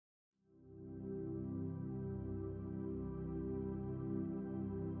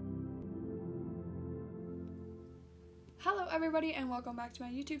Hello everybody and welcome back to my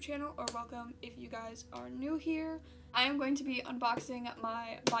YouTube channel, or welcome if you guys are new here. I am going to be unboxing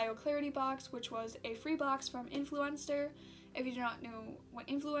my BioClarity box, which was a free box from Influenster. If you do not know what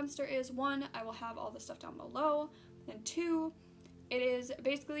Influenster is, one, I will have all the stuff down below, and two, it is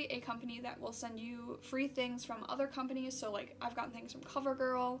basically a company that will send you free things from other companies. So like I've gotten things from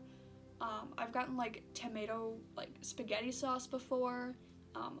CoverGirl, I've gotten like tomato spaghetti sauce before,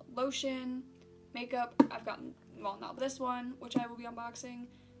 lotion, makeup. I've gotten, well, not this one, which I will be unboxing,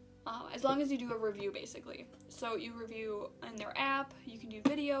 as long as you do a review basically. So you review in their app, you can do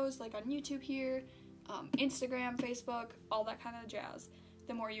videos like on YouTube here, Instagram, Facebook, all that kind of jazz.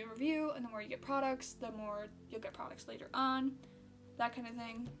 The more you review and the more you get products, the more you'll get products later on, that kind of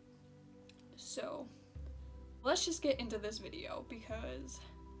thing. So let's just get into this video because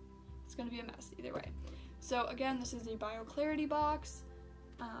it's gonna be a mess either way. So again, this is a BioClarity box.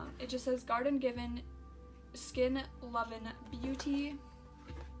 It just says Garden Given Skin Lovin' Beauty,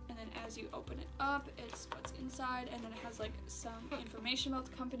 and then as you open it up, it's what's inside, and then it has like some information about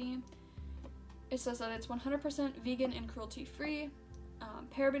the company. It says that it's 100% vegan and cruelty free,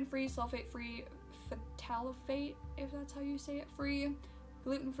 paraben free, sulfate free, phthalate, if that's how you say it, free,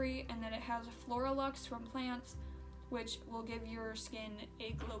 gluten free, and then it has Floralux from plants, which will give your skin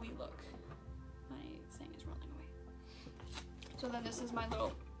a glowy look. My thing is rolling away. So then this is my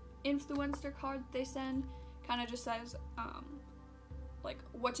little Influencer card they send. Kind of just says like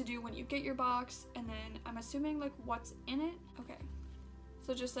what to do when you get your box, and then I'm assuming like what's in it. Okay,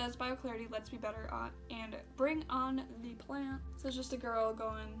 so it just says BioClarity, let's be better and bring on the plant. So it's just a girl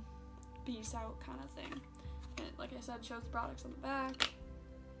going peace out kind of thing, and like I said, shows the products on the back.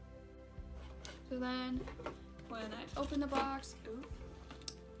 So then when I open the box,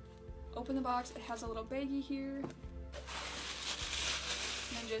 it has a little baggie here,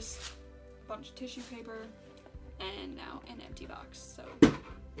 and then just a bunch of tissue paper, and now an empty box.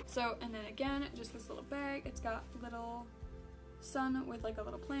 So and then again, just this little bag. It's got little sun with like a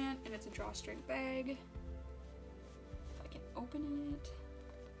little plant, and it's a drawstring bag. If I can open it.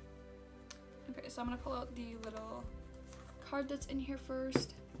 Okay, so I'm gonna pull out the little card that's in here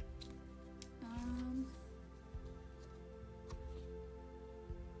first.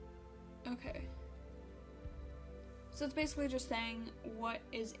 Okay. So it's basically just saying what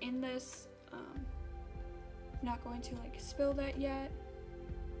is in this. Not going to like spill that yet.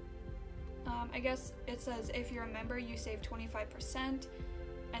 I guess it says if you're a member, you save 25%, and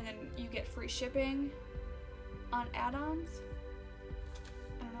then you get free shipping on add-ons.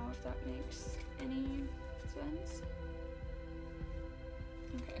 I don't know if that makes any sense.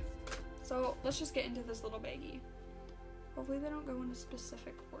 Okay, so let's just get into this little baggie. Hopefully they don't go in a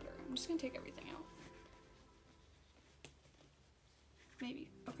specific order. I'm just gonna take everything out. Maybe.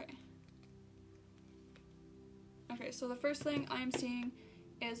 Okay. Okay, so the first thing I'm seeing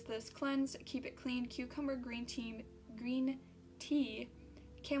is this Cleanse, Keep It Clean Cucumber Green Tea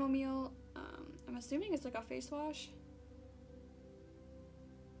Chamomile. I'm assuming it's like a face wash.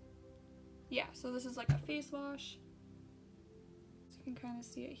 Yeah, so this is like a face wash. So you can kind of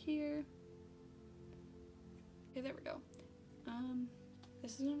see it here. Okay, there we go.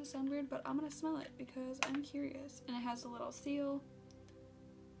 This is gonna sound weird, but I'm gonna smell it because I'm curious. And it has a little seal.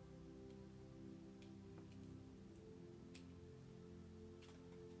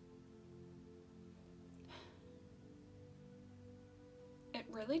 It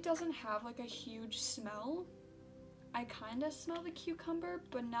really doesn't have like a huge smell. I kind of smell the cucumber,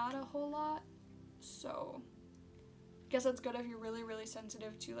 but not a whole lot. So I guess that's good if you're really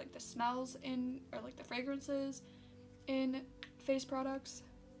sensitive to like the smells in, or like the fragrances in face products.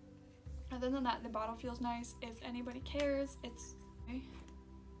 Other than that, the bottle feels nice. If anybody cares, it's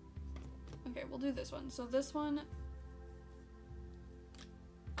okay. We'll do this one. So this one,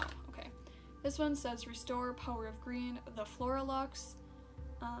 okay, this one says Restore Power of Green, the Floralux.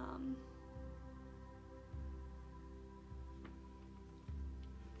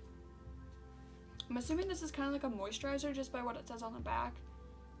 I'm assuming this is kind of like a moisturizer just by what it says on the back.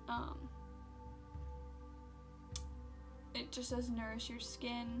 It just says nourish your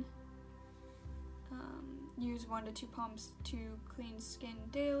skin. Use 1 to 2 pumps to clean skin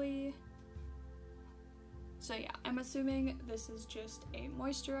daily. So yeah, I'm assuming this is just a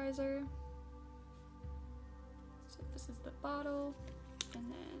moisturizer. So this is the bottle, and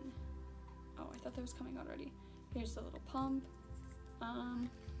then, oh, I thought that was coming already. Here's the little pump.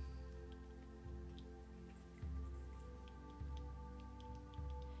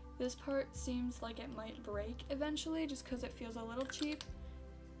 This part seems like it might break eventually just because it feels a little cheap,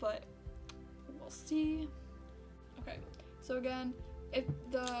 but we'll see. Okay, so again, if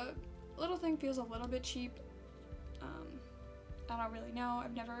the little thing feels a little bit cheap, I don't really know.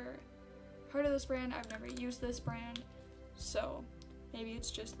 I've never heard of this brand. I've never used this brand. So maybe it's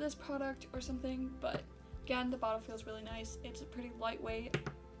just this product or something. But again, the bottle feels really nice. It's pretty lightweight,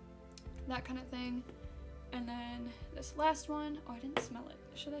 that kind of thing. And then this last one, oh, I didn't smell it.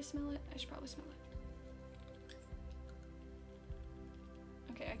 Should I smell it? I should probably smell it.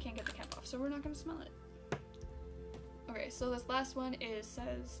 Okay, I can't get the cap off, so we're not gonna smell it. Okay, so this last one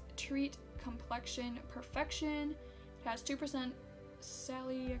says Treat Complexion Perfection. It has 2%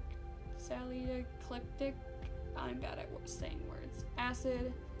 salicylic, I'm bad at saying words,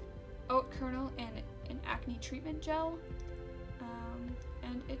 acid, oat kernel, and an acne treatment gel.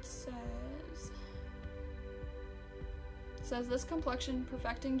 And it says this complexion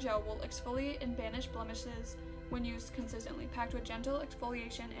perfecting gel will exfoliate and banish blemishes when used consistently. Packed with gentle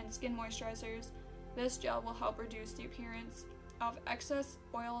exfoliation and skin moisturizers, this gel will help reduce the appearance of excess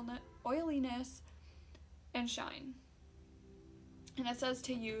oiliness and shine. And it says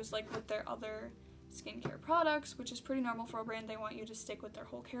to use like with their other skincare products, which is pretty normal for a brand. They want you to stick with their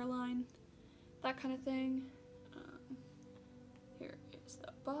whole care line, that kind of thing. Here is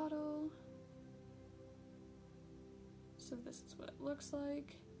the bottle. So this is what it looks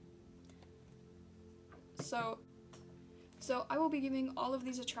like. So I will be giving all of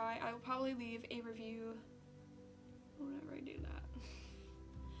these a try. I will probably leave a review whenever I do that.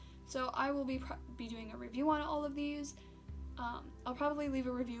 So I will be doing a review on all of these. I'll probably leave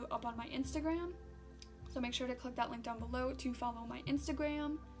a review up on my Instagram. So make sure to click that link down below to follow my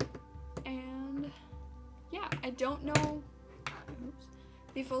Instagram. And yeah, I don't know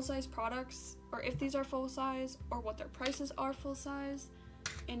the full-size products, or if these are full-size, or what their prices are full-size.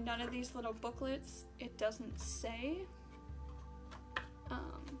 In none of these little booklets, it doesn't say.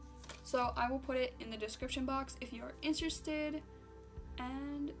 So I will put it in the description box if you are interested.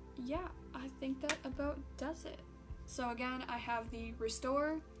 And yeah, I think that about does it. So again, I have the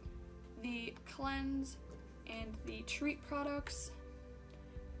Restore, the Cleanse, and the Treat products.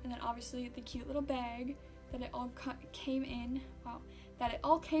 And then obviously the cute little bag that it all came in. Wow, that it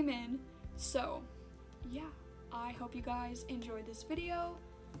all came in. So yeah, I hope you guys enjoyed this video.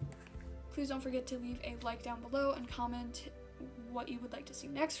 Please don't forget to leave a like down below and comment what you would like to see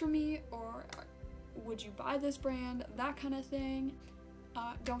next from me, or would you buy this brand, that kind of thing.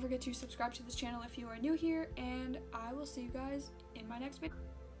 Don't forget to subscribe to this channel if you are new here, and I will see you guys in my next video.